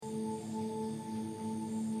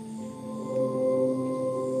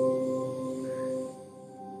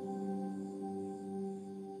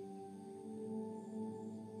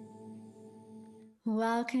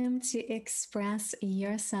Welcome to Express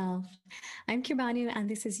Yourself. I'm Kirbanu, and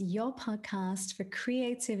this is your podcast for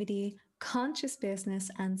creativity, conscious business,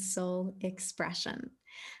 and soul expression.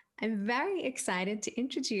 I'm very excited to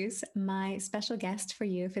introduce my special guest for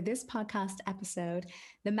you for this podcast episode,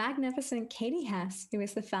 the magnificent Katie Hess, who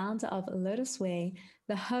is the founder of Lotus Way,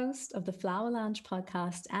 the host of the Flower Lounge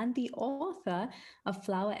podcast, and the author of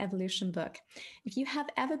Flower Evolution book. If you have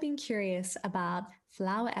ever been curious about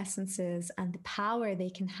flower essences and the power they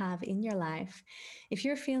can have in your life, if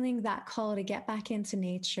you're feeling that call to get back into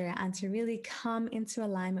nature and to really come into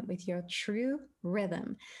alignment with your true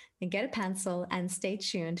rhythm, then get a pencil and stay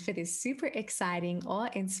tuned for this super exciting,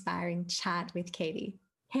 awe-inspiring chat with Katie.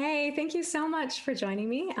 Hey, thank you so much for joining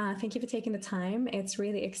me. Thank you for taking the time. It's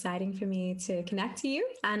really exciting for me to connect to you.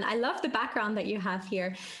 And I love the background that you have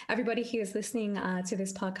here. Everybody who is listening to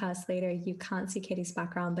this podcast later, you can't see Katie's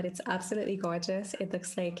background, but it's absolutely gorgeous. It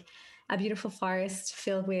looks like a beautiful forest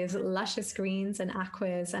filled with luscious greens and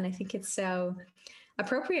aquas. And I think it's so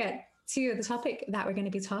appropriate to the topic that we're going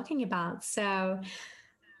to be talking about. So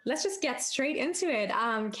let's just get straight into it.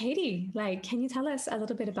 Katie, can you tell us a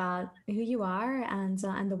little bit about who you are and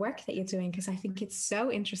the work that you're doing? Because I think it's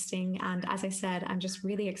so interesting. And as I said, I'm just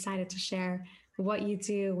really excited to share what you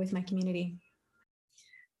do with my community.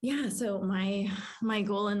 Yeah, so my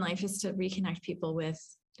goal in life is to reconnect people with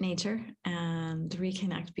nature and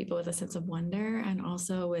reconnect people with a sense of wonder and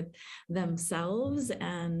also with themselves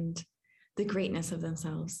and the greatness of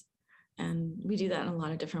themselves. And we do that in a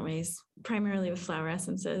lot of different ways, primarily with flower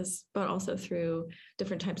essences, but also through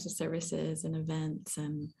different types of services and events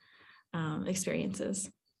and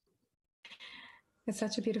experiences. It's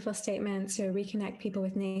such a beautiful statement to reconnect people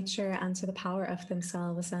with nature and to the power of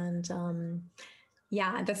themselves. And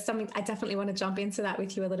yeah, that's something I definitely want to jump into that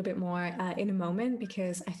with you a little bit more in a moment,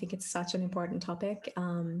 because I think it's such an important topic.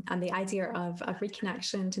 And the idea of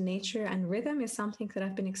reconnection to nature and rhythm is something that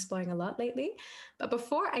I've been exploring a lot lately. But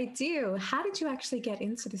before I do, how did you actually get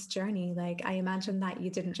into this journey? Like, I imagine that you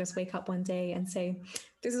didn't just wake up one day and say,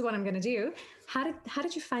 this is what I'm going to do. How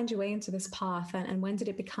did you find your way into this path? And when did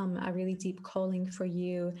it become a really deep calling for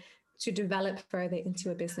you to develop further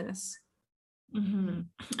into a business? Mm-hmm.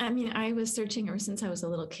 I mean, I was searching ever since I was a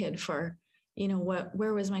little kid for,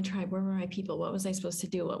 where was my tribe? Where were my people? What was I supposed to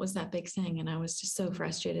do? What was that big thing? And I was just so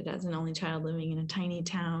frustrated as an only child living in a tiny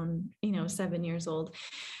town, 7 years old.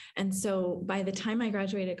 And so by the time I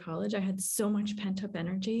graduated college, I had so much pent up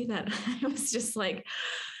energy that I was just like,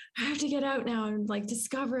 I have to get out now and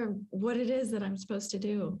discover what it is that I'm supposed to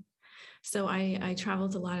do. So I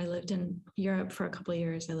traveled a lot. I lived in Europe for a couple of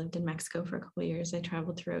years. I lived in Mexico for a couple of years. I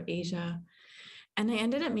traveled throughout Asia. And I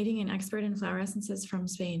ended up meeting an expert in flower essences from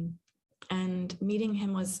Spain. And meeting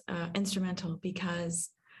him was instrumental because,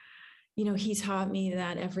 he taught me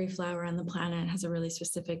that every flower on the planet has a really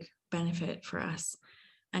specific benefit for us.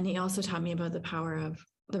 And he also taught me about the power of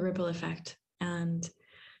the ripple effect. And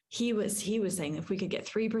he was saying if we could get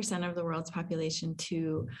 3% of the world's population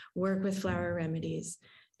to work with flower remedies,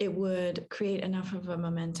 it would create enough of a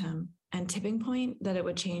momentum and tipping point that it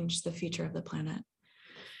would change the future of the planet.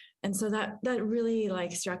 And so that really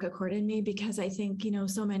struck a chord in me, because I think,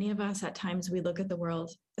 so many of us at times we look at the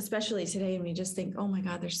world, especially today, and we just think, oh my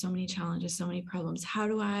God, there's so many challenges, so many problems. How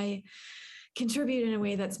do I contribute in a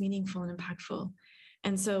way that's meaningful and impactful?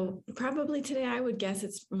 And so probably today I would guess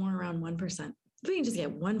it's more around 1%. If we can just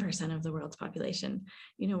get 1% of the world's population,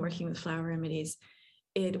 working with flower remedies,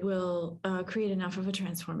 it will create enough of a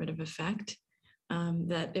transformative effect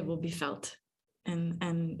that it will be felt.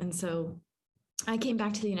 And so I came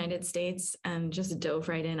back to the United States and just dove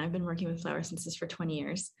right in. I've been working with flower essences for 20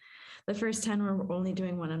 years. The first 10 were only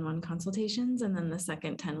doing one-on-one consultations. And then the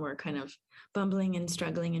second 10 were kind of bumbling and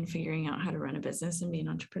struggling and figuring out how to run a business and be an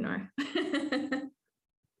entrepreneur.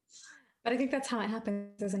 But I think that's how it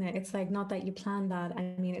happens, isn't it? It's not that you plan that.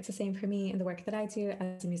 I mean, it's the same for me in the work that I do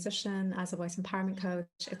as a musician, as a voice empowerment coach.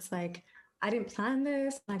 It's I didn't plan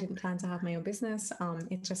this. I didn't plan to have my own business.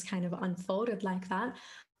 It just kind of unfolded like that.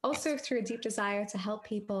 Also through a deep desire to help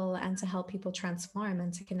people and to help people transform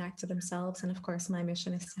and to connect to themselves. And of course, my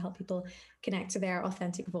mission is to help people connect to their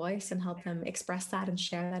authentic voice and help them express that and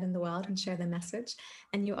share that in the world and share their message.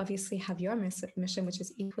 And you obviously have your mission, which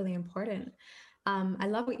is equally important. I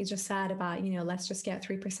love what you just said about, let's just get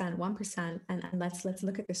 3%, 1%, and let's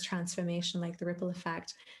look at this transformation, like the ripple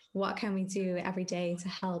effect. What can we do every day to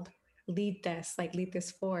help lead this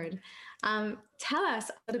forward? Tell us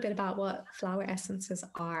a little bit about what flower essences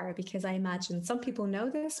are, because I imagine some people know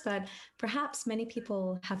this, but perhaps many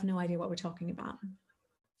people have no idea what we're talking about.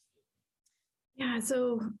 Yeah,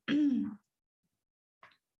 so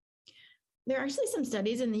There are actually some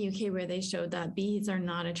studies in the UK where they showed that bees are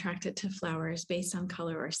not attracted to flowers based on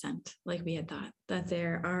color or scent, like we had thought, that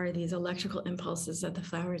there are these electrical impulses that the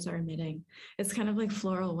flowers are emitting. It's kind of like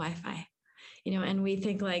floral Wi-Fi, and we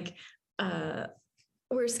think like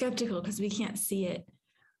we're skeptical because we can't see it,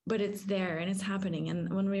 but it's there and it's happening.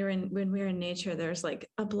 And when we're in nature, there's like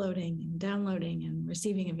uploading and downloading and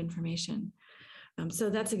receiving of information.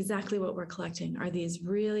 So that's exactly what we're collecting, are these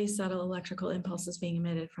really subtle electrical impulses being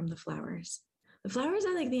emitted from the flowers. The flowers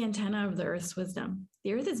are like the antenna of the Earth's wisdom.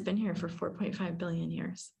 The Earth has been here for 4.5 billion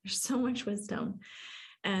years. There's so much wisdom.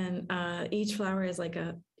 And each flower is like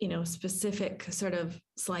a, specific sort of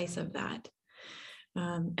slice of that.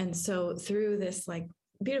 And so through this like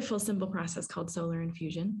beautiful, simple process called solar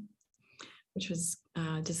infusion, which was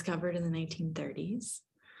discovered in the 1930s,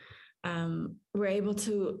 we're able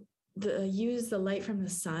to use the light from the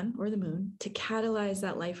sun or the moon to catalyze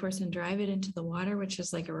that life force and drive it into the water, which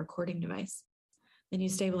is like a recording device. Then you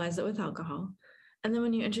stabilize it with alcohol. And then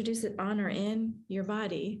when you introduce it on or in your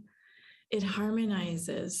body, it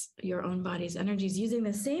harmonizes your own body's energies using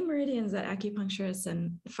the same meridians that acupuncturists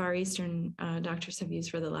and Far Eastern doctors have used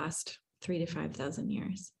for the last 3,000 to 5,000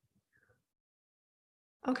 years.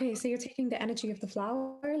 Okay, so you're taking the energy of the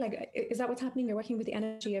flower, like, is that what's happening? You're working with the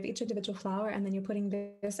energy of each individual flower, and then you're putting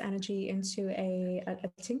this energy into a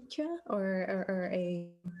tincture or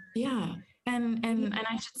a... Yeah. And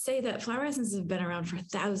I should say that flower essences have been around for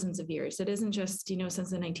thousands of years. It isn't just,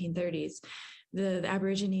 since the 1930s. The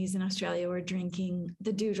Aborigines in Australia were drinking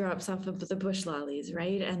the dewdrops off of the bush lollies,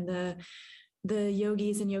 right? And the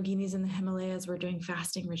yogis and yoginis in the Himalayas were doing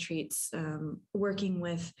fasting retreats, working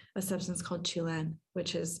with a substance called chulan,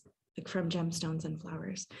 which is like from gemstones and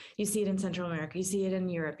flowers. You see it in Central America, you see it in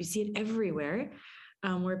Europe, you see it everywhere,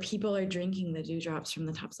 where people are drinking the dewdrops from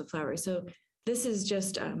the tops of flowers. So this is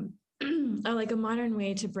just like a modern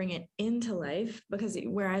way to bring it into life, because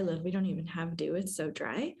where I live, we don't even have dew, it's so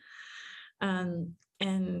dry.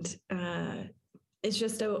 It's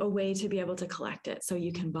just a way to be able to collect it so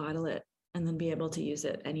you can bottle it and then be able to use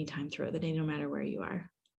it anytime throughout the day, no matter where you are.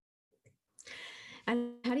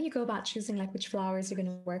 And how do you go about choosing like which flowers you're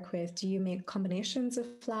going to work with? Do you make combinations of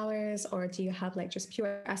flowers, or do you have like just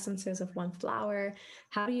pure essences of one flower?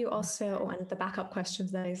 How do you also, and the backup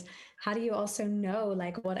questions that is, how do you also know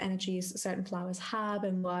like what energies certain flowers have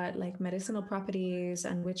and what like medicinal properties,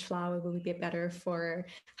 and which flower will be better for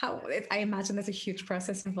how? I imagine there's a huge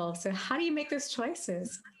process involved. So how do you make those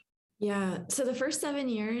choices? Yeah. So the first 7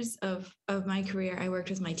 years of my career, I worked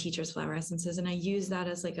with my teacher's flower essences, and I used that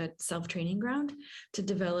as like a self-training ground to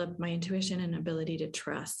develop my intuition and ability to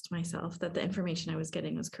trust myself that the information I was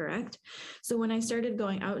getting was correct. So when I started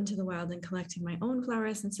going out into the wild and collecting my own flower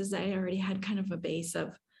essences, I already had kind of a base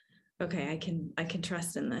of, okay, I can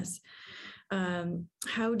trust in this.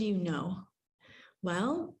 How do you know?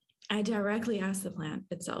 Well, I directly ask the plant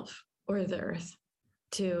itself or the earth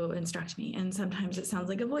to instruct me. And sometimes it sounds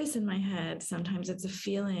like a voice in my head. Sometimes it's a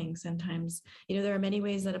feeling. Sometimes, there are many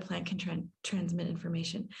ways that a plant can transmit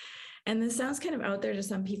information. And this sounds kind of out there to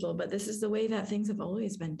some people, but this is the way that things have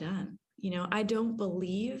always been done. I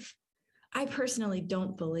personally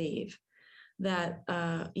don't believe that,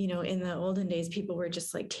 in the olden days, people were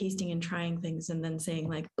just like tasting and trying things and then saying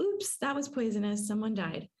like, oops, that was poisonous, someone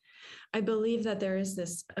died. I believe that there is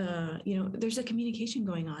this, there's a communication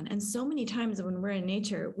going on. And so many times when we're in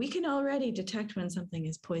nature, we can already detect when something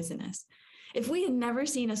is poisonous. If we had never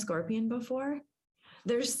seen a scorpion before,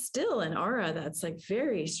 there's still an aura that's like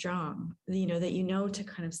very strong, that to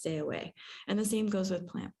kind of stay away. And the same goes with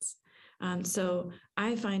plants. So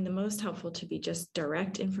I find the most helpful to be just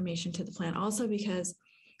direct information to the plant, also because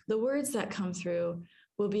the words that come through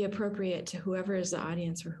will be appropriate to whoever is the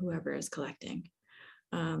audience or whoever is collecting.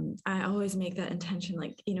 I always make that intention,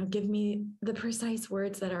 like, give me the precise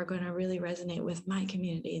words that are going to really resonate with my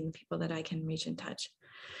community and the people that I can reach and touch.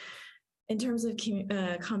 In terms of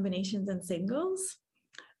combinations and singles,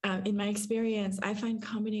 in my experience, I find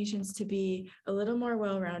combinations to be a little more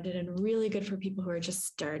well-rounded and really good for people who are just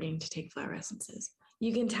starting to take flower essences.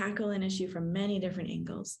 You can tackle an issue from many different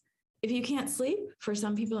angles. If you can't sleep, for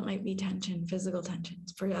some people, it might be tension, physical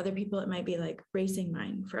tensions. For other people, it might be like racing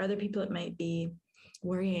mind. For other people, it might be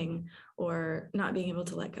worrying or not being able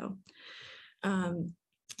to let go.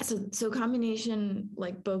 So combination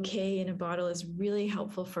like bouquet in a bottle is really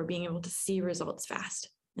helpful for being able to see results fast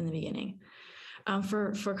in the beginning.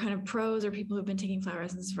 For kind of pros or people who've been taking flower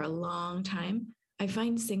essences for a long time, I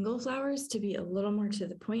find single flowers to be a little more to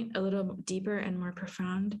the point, a little deeper and more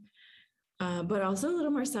profound, but also a little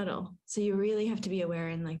more subtle. So you really have to be aware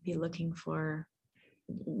and like be looking for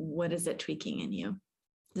what is it tweaking in you.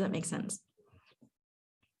 Does that make sense?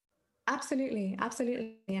 Absolutely,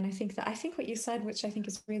 absolutely. And I think what you said, which I think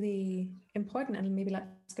is really important, and maybe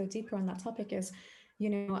let's go deeper on that topic, is,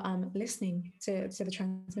 listening to the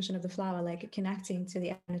transmission of the flower, like connecting to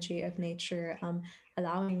the energy of nature,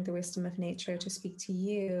 allowing the wisdom of nature to speak to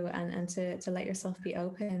you, and to let yourself be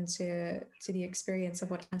open to the experience of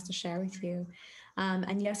what it has to share with you.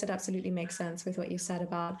 And yes, it absolutely makes sense with what you said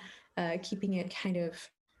about keeping it kind of,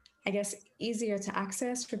 I guess, easier to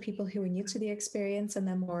access for people who are new to the experience, and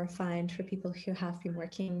then more refined for people who have been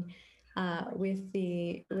working with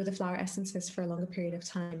the flower essences for a longer period of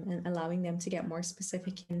time, and allowing them to get more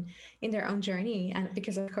specific in their own journey. And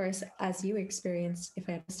because, of course, as you experienced, if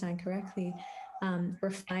I understand correctly,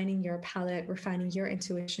 refining your palette, refining your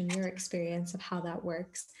intuition, your experience of how that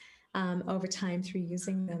works over time through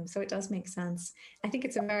using them. So it does make sense. I think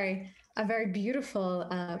it's a very beautiful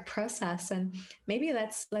process, and maybe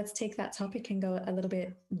let's take that topic and go a little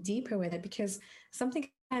bit deeper with it, because something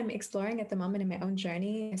I'm exploring at the moment in my own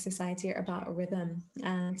journey is this idea about rhythm.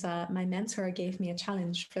 And my mentor gave me a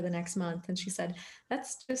challenge for the next month, and she said,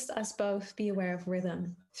 let's just us both be aware of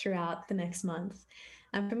rhythm throughout the next month.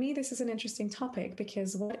 And for me, this is an interesting topic,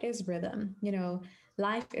 because what is rhythm?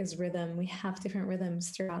 Life is rhythm. We have different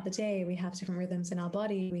rhythms throughout the day. We have different rhythms in our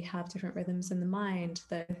body. We have different rhythms in the mind,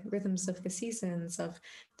 the rhythms of the seasons, of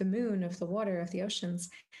the moon, of the water, of the oceans.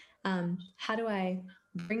 How do I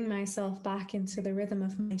bring myself back into the rhythm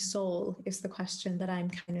of my soul is the question that I'm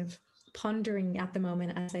kind of pondering at the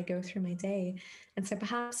moment as I go through my day. And so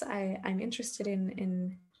perhaps I'm interested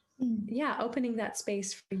in yeah, opening that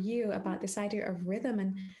space for you about this idea of rhythm,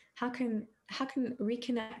 and how can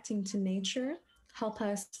reconnecting to nature help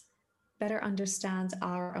us better understand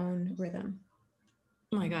our own rhythm.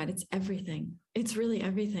 Oh my God, it's everything. It's really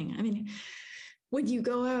everything. I mean, when you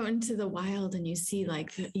go out into the wild and you see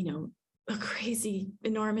like a crazy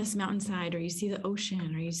enormous mountainside, or you see the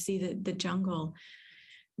ocean, or you see the jungle,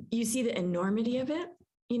 you see the enormity of it,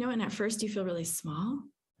 and at first you feel really small.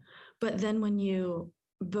 But then when you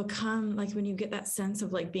become like, when you get that sense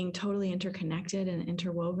of like being totally interconnected and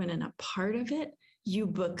interwoven and a part of it, you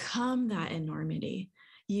become that enormity.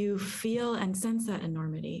 You feel and sense that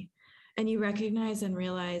enormity, and you recognize and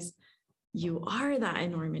realize you are that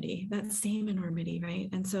enormity, that same enormity, right?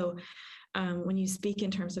 And so when you speak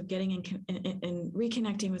in terms of getting in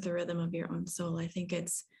reconnecting with the rhythm of your own soul, I think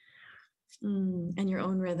it's and your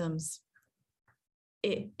own rhythms,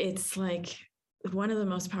 it's like one of the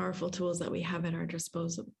most powerful tools that we have at our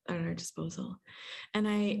disposal. And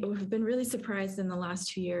I have been really surprised in the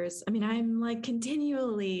last 2 years. I mean, I'm like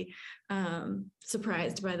continually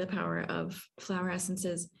surprised by the power of flower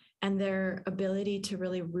essences and their ability to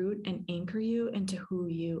really root and anchor you into who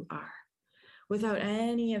you are without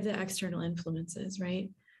any of the external influences, right?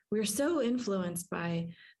 We're so influenced by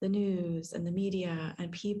the news and the media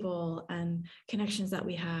and people and connections that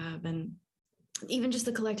we have, and even just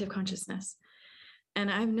the collective consciousness. And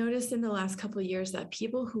I've noticed in the last couple of years that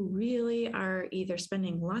people who really are either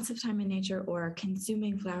spending lots of time in nature or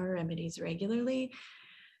consuming flower remedies regularly,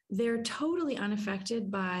 they're totally unaffected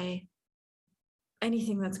by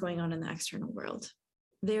anything that's going on in the external world.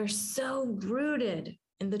 They're so rooted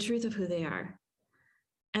in the truth of who they are,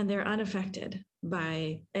 and they're unaffected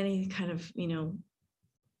by any kind of,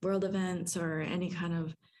 world events or any kind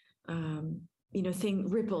of, thing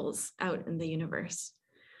ripples out in the universe.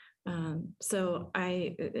 So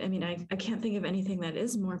I mean, I can't think of anything that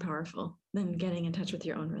is more powerful than getting in touch with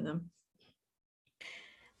your own rhythm.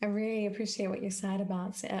 I really appreciate what you said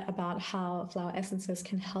about how flower essences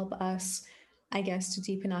can help us, I guess, to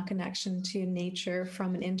deepen our connection to nature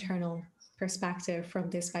from an internal perspective, from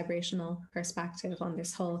this vibrational perspective, on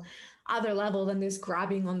this whole other level than this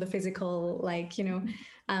grabbing on the physical,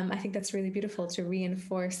 I think that's really beautiful, to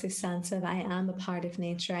reinforce this sense of I am a part of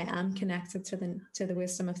nature. I am connected to the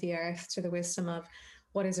wisdom of the earth, to the wisdom of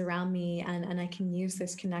what is around me, and I can use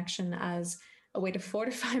this connection as a way to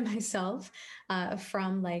fortify myself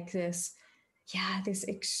from like this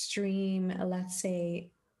extreme, let's say,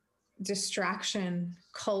 distraction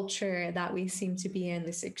culture that we seem to be in,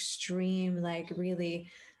 this extreme, like really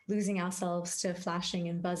losing ourselves to flashing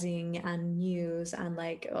and buzzing and news and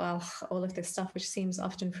like all of this stuff, which seems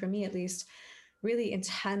often, for me at least, really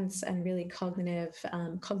intense and really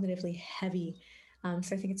cognitively heavy.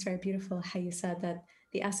 So I think it's very beautiful how you said that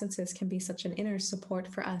the essences can be such an inner support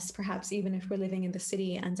for us, perhaps even if we're living in the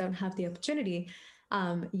city and don't have the opportunity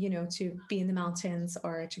to be in the mountains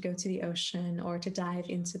or to go to the ocean or to dive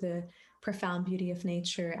into the profound beauty of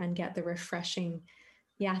nature and get the refreshment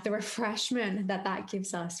that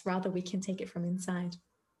gives us. Rather, we can take it from inside.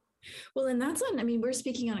 Well, and that's on, I mean, we're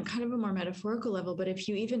speaking on a kind of a more metaphorical level, but if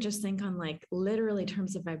you even just think on like literally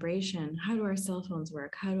terms of vibration, how do our cell phones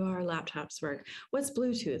work? How do our laptops work? What's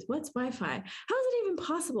Bluetooth? What's Wi-Fi? How is it even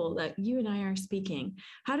possible that you and I are speaking?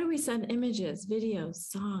 How do we send images, videos,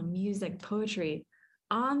 song, music, poetry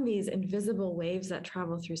on these invisible waves that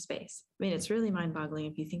travel through space? I mean, it's really mind-boggling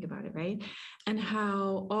if you think about it, right? And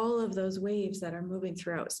how all of those waves that are moving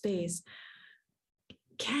throughout space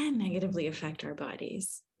can negatively affect our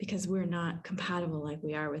bodies because we're not compatible like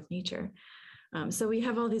we are with nature. So we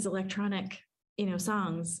have all these electronic,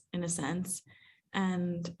 songs in a sense.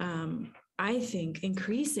 And I think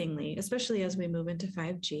increasingly, especially as we move into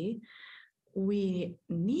 5G, we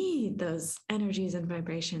need those energies and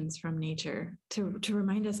vibrations from nature to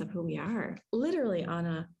remind us of who we are, literally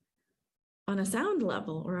on a sound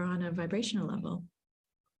level or on a vibrational level.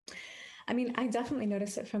 I mean, I definitely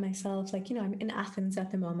notice it for myself. Like, I'm in Athens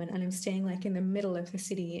at the moment and I'm staying like in the middle of the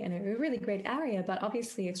city in a really great area, but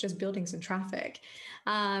obviously it's just buildings and traffic.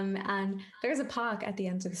 And there's a park at the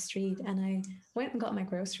end of the street. And I went and got my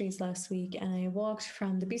groceries last week and I walked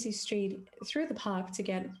from the busy street through the park to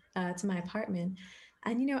get to my apartment.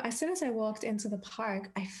 And, as soon as I walked into the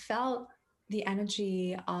park, I felt the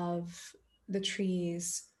energy of the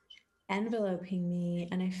trees enveloping me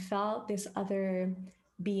and I felt this other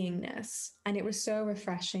beingness and it was so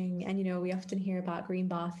refreshing. And we often hear about green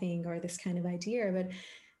bathing or this kind of idea, but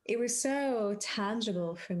it was so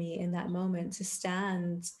tangible for me in that moment to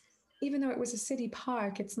stand, even though it was a city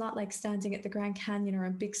park. It's not like standing at the Grand Canyon or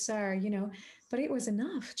a Big Sur, but it was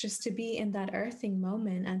enough just to be in that earthing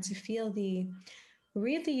moment and to feel the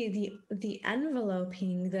really the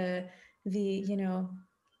enveloping, the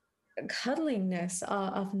cuddlingness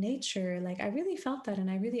of nature. Like I really felt that and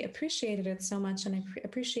I really appreciated it so much, and I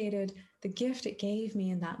appreciated the gift it gave me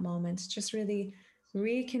in that moment to just really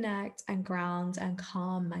reconnect and ground and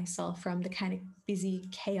calm myself from the kind of busy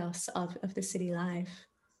chaos of the city life.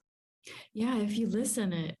 Yeah, if you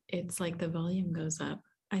listen, it's like the volume goes up.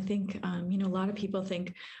 I think, a lot of people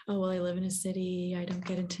think, oh, well, I live in a city, I don't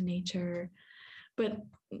get into nature. But,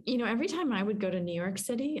 every time I would go to New York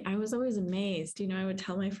City, I was always amazed. I would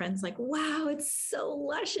tell my friends, like, wow, it's so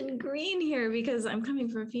lush and green here because I'm coming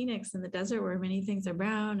from Phoenix in the desert where many things are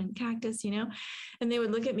brown and cactus, and they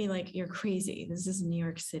would look at me like, you're crazy. This is New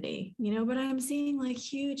York City, but I'm seeing like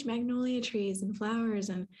huge magnolia trees and flowers.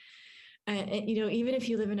 And even if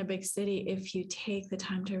you live in a big city, if you take the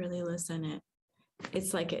time to really listen,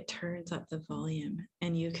 it's like it turns up the volume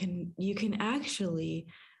and you can actually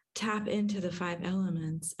tap into the 5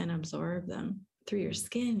 elements and absorb them through your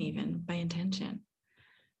skin, even by intention.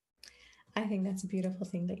 I think that's a beautiful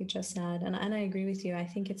thing that you just said. And I agree with you. I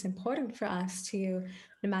think it's important for us to,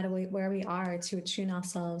 no matter where we are, to attune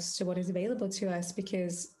ourselves to what is available to us,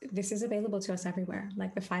 because this is available to us everywhere.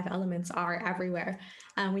 Like the 5 elements are everywhere.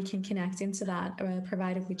 And we can connect into that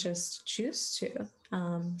provided we just choose to.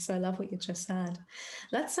 So I love what you just said.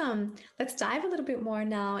 Let's dive a little bit more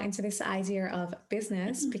now into this idea of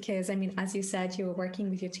business, because I mean, as you said, you were working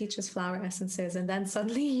with your teacher's flower essences, and then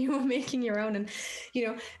suddenly you were making your own, and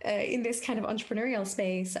in this kind of entrepreneurial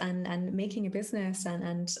space and making a business,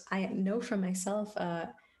 and I know from myself.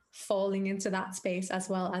 Falling into that space as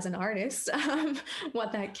well as an artist,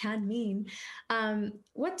 what that can mean.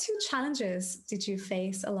 What 2 challenges did you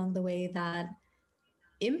face along the way that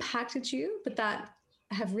impacted you, but that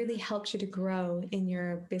have really helped you to grow in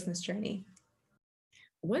your business journey?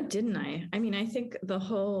 What didn't I? I mean, I think the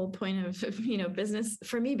whole point of, business,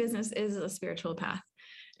 for me, business is a spiritual path.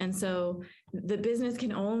 And so the business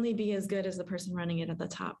can only be as good as the person running it at the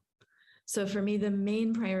top. So for me, the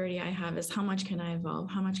main priority I have is how much can I evolve?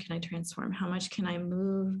 How much can I transform? How much can I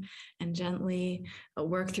move and gently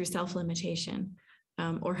work through self-limitation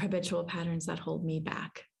or habitual patterns that hold me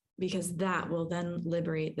back? Because that will then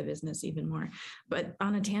liberate the business even more. But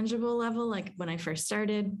on a tangible level, like when I first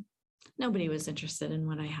started, nobody was interested in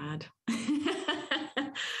what I had.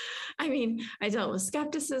 I mean, I dealt with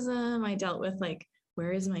skepticism. I dealt with like,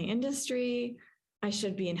 where is my industry? I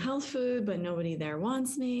should be in health food, but nobody there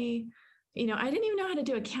wants me. I didn't even know how to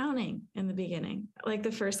do accounting in the beginning, like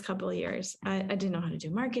the first couple of years. I didn't know how to do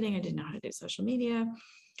marketing. I didn't know how to do social media,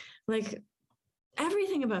 like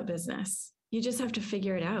everything about business. You just have to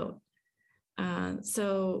figure it out.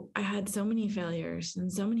 So I had so many failures and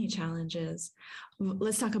so many challenges.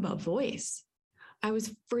 Let's talk about voice. I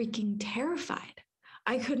was freaking terrified.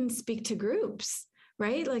 I couldn't speak to groups,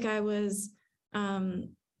 right? Like I was,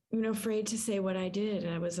 afraid to say what I did.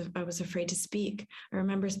 I was afraid to speak. I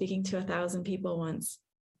remember speaking to 1,000 people once,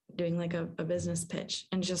 doing like a business pitch,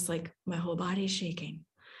 and just like my whole body's shaking.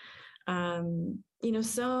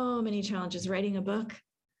 So many challenges. Writing a book,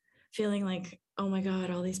 feeling like, oh my God,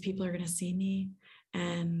 all these people are going to see me,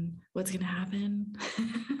 and what's going to happen?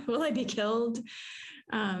 Will I be killed?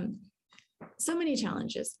 So many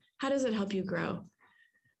challenges. How does it help you grow?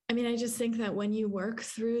 I mean, I just think that when you work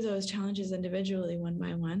through those challenges individually, one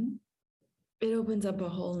by one, it opens up a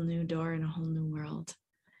whole new door and a whole new world.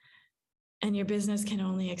 And your business can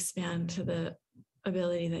only expand to the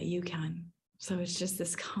ability that you can. So it's just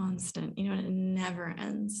this constant, and it never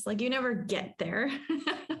ends. Like, you never get there.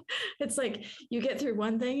 It's like you get through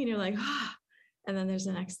one thing and you're like, and then there's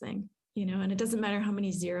the next thing, and it doesn't matter how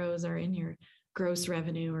many zeros are in your gross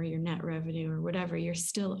revenue or your net revenue or whatever, you're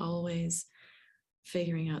still always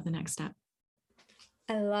figuring out the next step.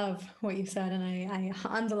 I love what you said, and I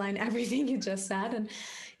underline everything you just said. And,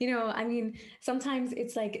 I mean, sometimes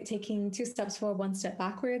it's like taking 2 steps forward, 1 step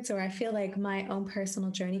backwards, or I feel like my own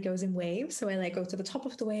personal journey goes in waves. So I like go to the top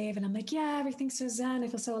of the wave and I'm like, yeah, everything's so zen, I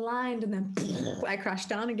feel so aligned. And then I crash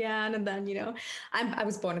down again. And then, I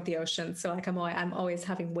was born at the ocean. So like I'm always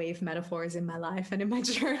having wave metaphors in my life and in my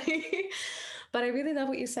journey. But I really love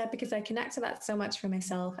what you said, because I connect to that so much for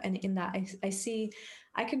myself. And in that I see,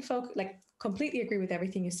 I can completely agree with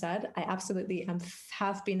everything you said. I absolutely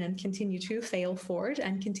have been and continue to fail forward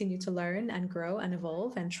and continue to learn and grow and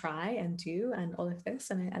evolve and try and do and all of this.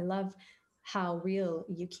 And I love how real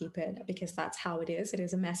you keep it, because that's how it is. It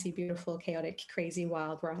is a messy, beautiful, chaotic, crazy,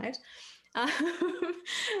 wild ride.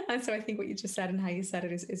 And so I think what you just said and how you said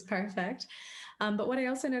it is perfect. But what I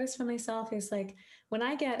also noticed for myself is like when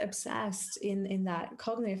I get obsessed in that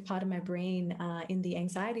cognitive part of my brain, in the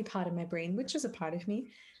anxiety part of my brain, which is a part of me,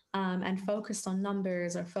 and focused on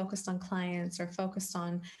numbers or focused on clients or focused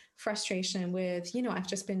on frustration with, I've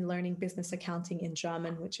just been learning business accounting in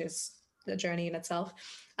German, which is a journey in itself,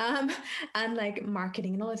 and like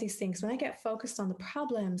marketing and all of these things. When I get focused on the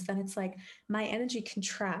problems, then it's like my energy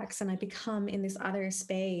contracts and I become in this other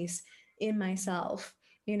space in myself,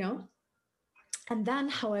 And then,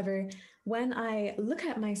 however, when I look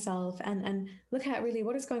at myself and look at really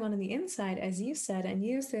what is going on the inside, as you said, and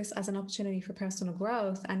use this as an opportunity for personal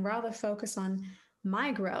growth, and rather focus on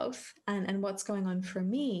my growth and what's going on for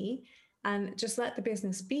me, and just let the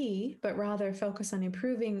business be, but rather focus on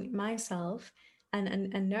improving myself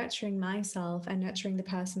and nurturing myself and nurturing the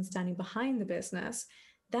person standing behind the business,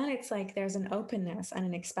 then it's like there's an openness and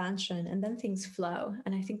an expansion, and then things flow.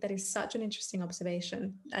 And I think that is such an interesting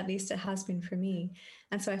observation. At least it has been for me.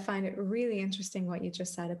 And so I find it really interesting what you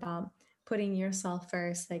just said about putting yourself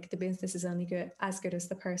first. Like the business is only good as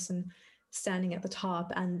the person standing at the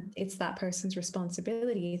top, and it's that person's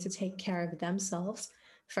responsibility to take care of themselves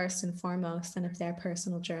first and foremost, and of their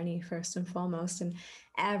personal journey first and foremost, and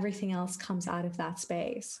everything else comes out of that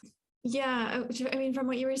space. Yeah, I mean, from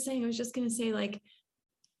what you were saying, I was just going to say, like,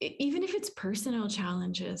 even if it's personal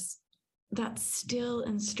challenges, that still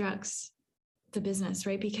instructs the business,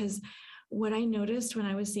 right? Because what I noticed when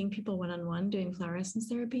I was seeing people one-on-one doing flower essence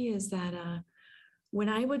therapy is that when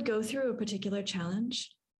I would go through a particular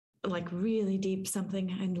challenge, like really deep something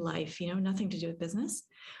in life, nothing to do with business,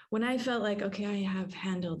 when I felt like, okay, I have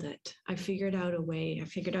handled it, I figured out a way, I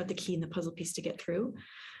figured out the key and the puzzle piece to get through,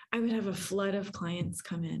 I would have a flood of clients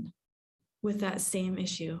come in with that same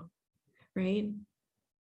issue, right?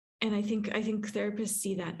 And I think therapists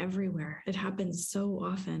see that everywhere. It happens so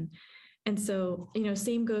often. And so,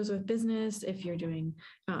 same goes with business. If you're doing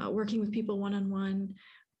working with people one-on-one,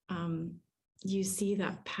 you see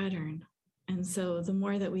that pattern. And so the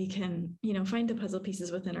more that we can, find the puzzle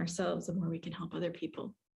pieces within ourselves, the more we can help other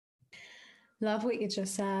people. Love what you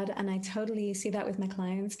just said. And I totally see that with my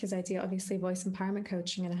clients, because I do obviously voice empowerment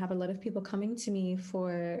coaching, and I have a lot of people coming to me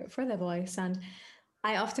for their voice. And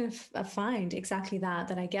I often find exactly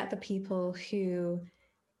that I get the people who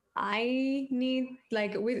I need,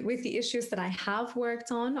 like with the issues that I have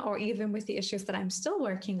worked on, or even with the issues that I'm still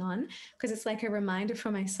working on, because it's like a reminder for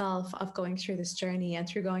myself of going through this journey. And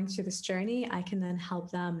through going through this journey, I can then help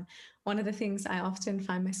them. One of the things I often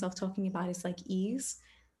find myself talking about is like ease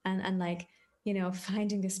and like,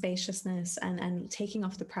 finding the spaciousness and taking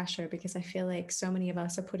off the pressure, because I feel like so many of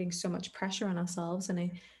us are putting so much pressure on ourselves. And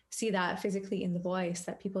I see that physically in the voice,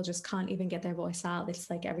 that people just can't even get their voice out. It's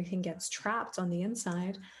like everything gets trapped on the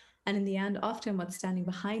inside. And in the end, often what's standing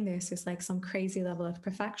behind this is like some crazy level of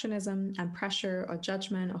perfectionism and pressure or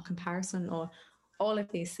judgment or comparison or all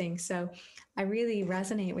of these things. So I really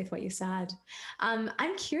resonate with what you said.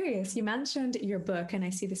 I'm curious, you mentioned your book, and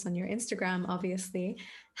I see this on your Instagram, obviously.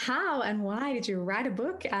 How and why did you write a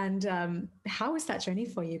book? And how was that journey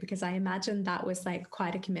for you? Because I imagine that was like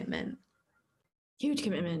quite a commitment. Huge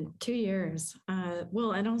commitment, 2 years.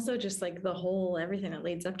 Well, and also just like the whole, everything that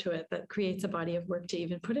leads up to it, that creates a body of work to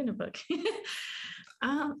even put in a book.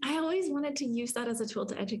 I always wanted to use that as a tool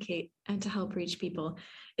to educate and to help reach people.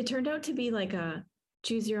 It turned out to be like a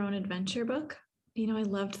choose your own adventure book. I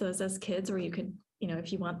loved those as kids where you could,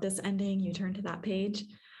 if you want this ending, you turn to that page.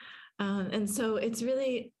 And so it's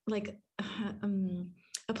really like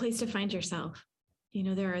a place to find yourself.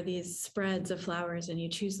 There are these spreads of flowers and you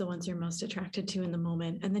choose the ones you're most attracted to in the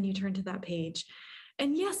moment. And then you turn to that page.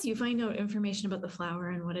 And yes, you find out information about the flower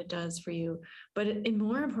and what it does for you. But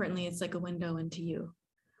more importantly, it's like a window into you.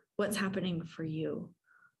 What's happening for you?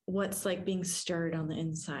 What's like being stirred on the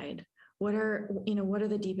inside? What are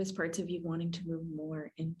the deepest parts of you wanting to move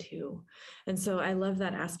more into? And so I love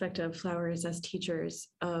that aspect of flowers as teachers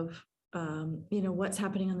of, what's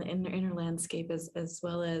happening on the inner landscape as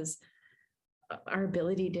well as our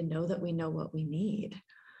ability to know that we know what we need.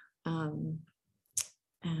 And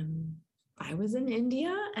I was in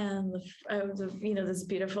India and I was, this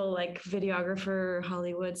beautiful like videographer,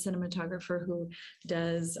 Hollywood cinematographer who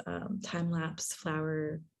does time-lapse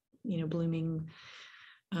flower, blooming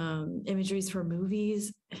imageries for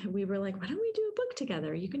movies. We were like, why don't we do a book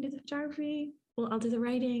together? You can do the photography, well, I'll do the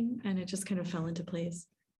writing. And it just kind of fell into place.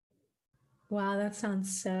 Wow, that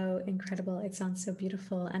sounds so incredible. It sounds so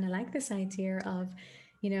beautiful. And I like this idea of,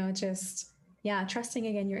 just, yeah, trusting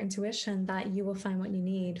again your intuition that you will find what you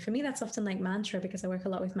need. For me, that's often like mantra because I work a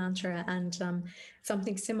lot with mantra and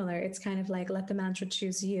something similar. It's kind of like let the mantra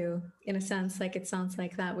choose you in a sense, like it sounds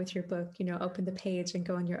like that with your book, open the page and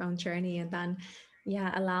go on your own journey and then,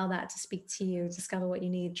 yeah, allow that to speak to you, discover what you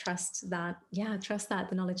need, trust that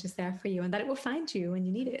the knowledge is there for you and that it will find you when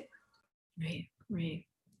you need it. Right, right.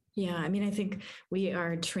 Yeah, I mean, I think we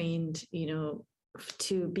are trained,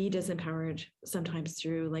 to be disempowered sometimes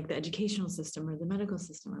through like the educational system or the medical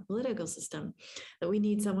system or political system, that we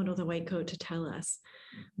need someone with a white coat to tell us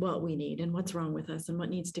what we need and what's wrong with us and what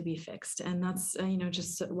needs to be fixed. And that's,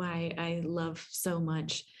 just why I love so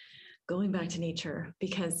much going back to nature,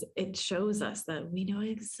 because it shows us that we know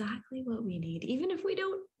exactly what we need, even if we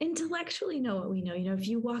don't intellectually know what we know. If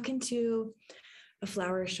you walk into a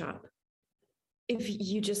flower shop, if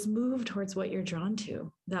you just move towards what you're drawn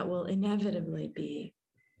to, that will inevitably be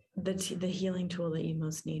the healing tool that you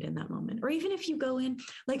most need in that moment. Or even if you go in,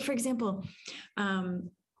 like, for example,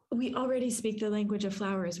 we already speak the language of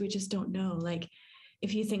flowers. We just don't know. Like,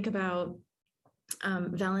 if you think about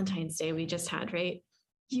Valentine's Day we just had, right?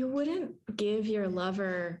 You wouldn't give your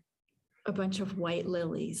lover a bunch of white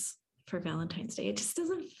lilies for Valentine's Day. It just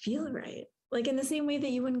doesn't feel right. Like in the same way that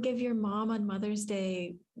you wouldn't give your mom on Mother's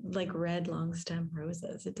Day like red long stem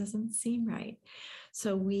roses. It doesn't seem right.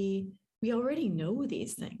 So we already know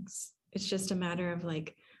these things. It's just a matter of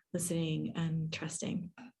like listening and trusting.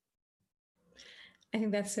 I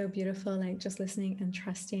think that's so beautiful, like just listening and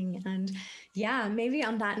trusting. And yeah, maybe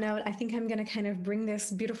on that note, I think I'm going to kind of bring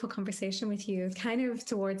this beautiful conversation with you kind of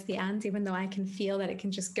towards the end, even though I can feel that it can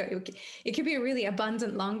just go, it could be a really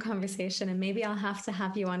abundant, long conversation. And maybe I'll have to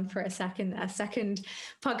have you on for a second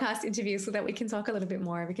podcast interview so that we can talk a little bit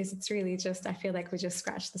more, because it's really just, I feel like we just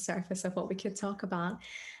scratched the surface of what we could talk about.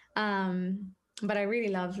 But I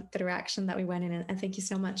really love the direction that we went in. And thank you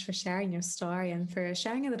so much for sharing your story and for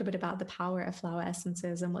sharing a little bit about the power of flower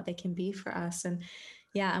essences and what they can be for us. And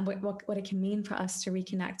yeah, and what it can mean for us to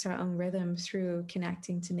reconnect to our own rhythm through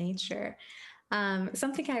connecting to nature.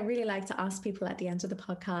 Something I really like to ask people at the end of the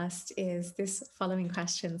podcast is this following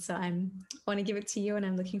question. So I want to give it to you and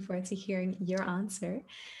I'm looking forward to hearing your answer.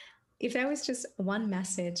 If there was just one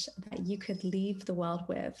message that you could leave the world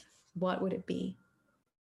with, what would it be?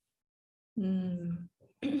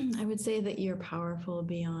 I would say that you're powerful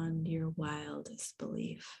beyond your wildest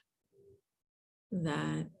belief.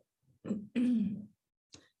 That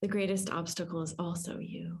the greatest obstacle is also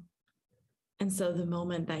you. And so the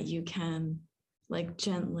moment that you can like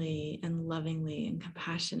gently and lovingly and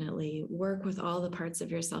compassionately work with all the parts of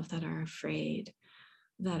yourself that are afraid,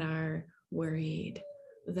 that are worried,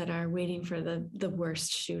 that are waiting for the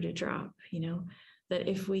worst shoe to drop, that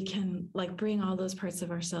if we can like bring all those parts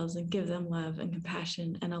of ourselves and give them love and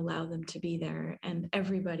compassion and allow them to be there, and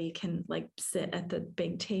everybody can like sit at the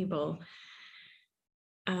big table,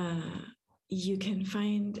 you can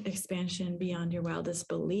find expansion beyond your wildest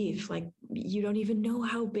belief. Like you don't even know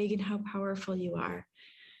how big and how powerful you are.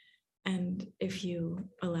 And if you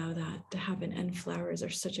allow that to happen, and flowers are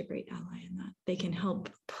such a great ally in that, they can help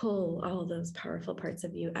pull all those powerful parts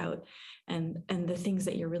of you out, and the things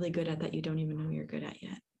that you're really good at that you don't even know you're good at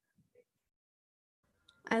yet.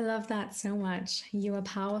 I love that so much. You are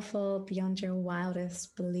powerful beyond your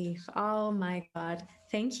wildest belief. Oh my God.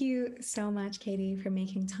 Thank you so much, Katie, for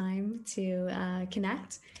making time to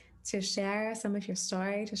connect to share some of your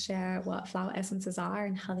story, to share what flower essences are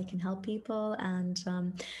and how they can help people. And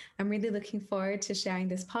I'm really looking forward to sharing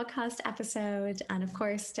this podcast episode. And of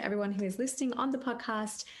course, to everyone who is listening on the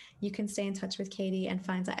podcast, you can stay in touch with Katie and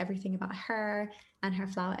find out everything about her and her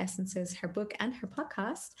flower essences, her book and her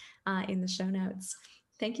podcast in the show notes.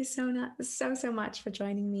 Thank you so much for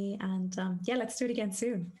joining me. And let's do it again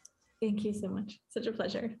soon. Thank you so much. Such a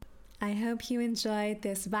pleasure. I hope you enjoyed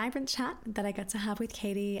this vibrant chat that I got to have with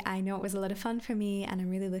Katie. I know it was a lot of fun for me, and I'm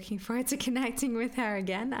really looking forward to connecting with her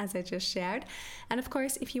again, as I just shared. And of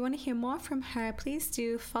course, if you want to hear more from her, please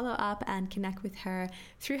do follow up and connect with her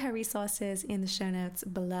through her resources in the show notes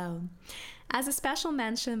below. As a special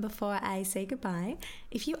mention before I say goodbye,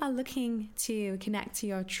 if you are looking to connect to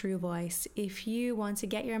your true voice, if you want to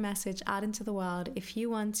get your message out into the world, if you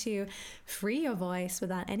want to free your voice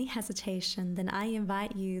without any hesitation, then I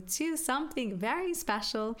invite you to something very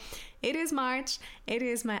special. It is March. It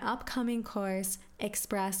is my upcoming course,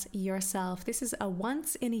 Express Yourself. This is a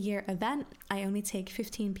once-in-a-year event. I only take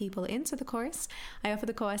 15 people into the course. I offer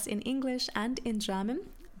the course in English and in German.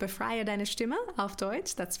 Befreie deine Stimme auf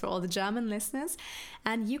Deutsch. That's for all the German listeners.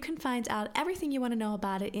 And you can find out everything you want to know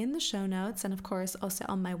about it in the show notes. And of course, also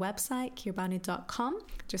on my website, kirbanu.com.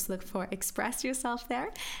 Just look for Express Yourself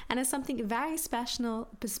there. And as something very special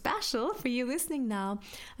for you listening now,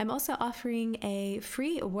 I'm also offering a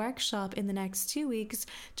free workshop in the next 2 weeks,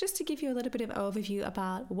 just to give you a little bit of overview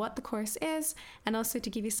about what the course is, and also to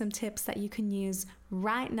give you some tips that you can use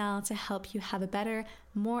right now to help you have a better,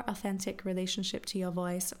 more authentic relationship to your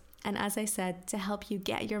voice. And as I said, to help you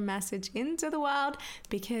get your message into the world,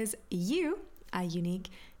 because you are unique.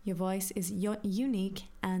 Your voice is unique,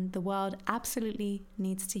 and the world absolutely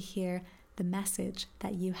needs to hear the message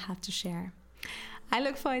that you have to share. I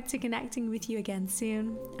look forward to connecting with you again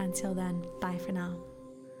soon. Until then, bye for now.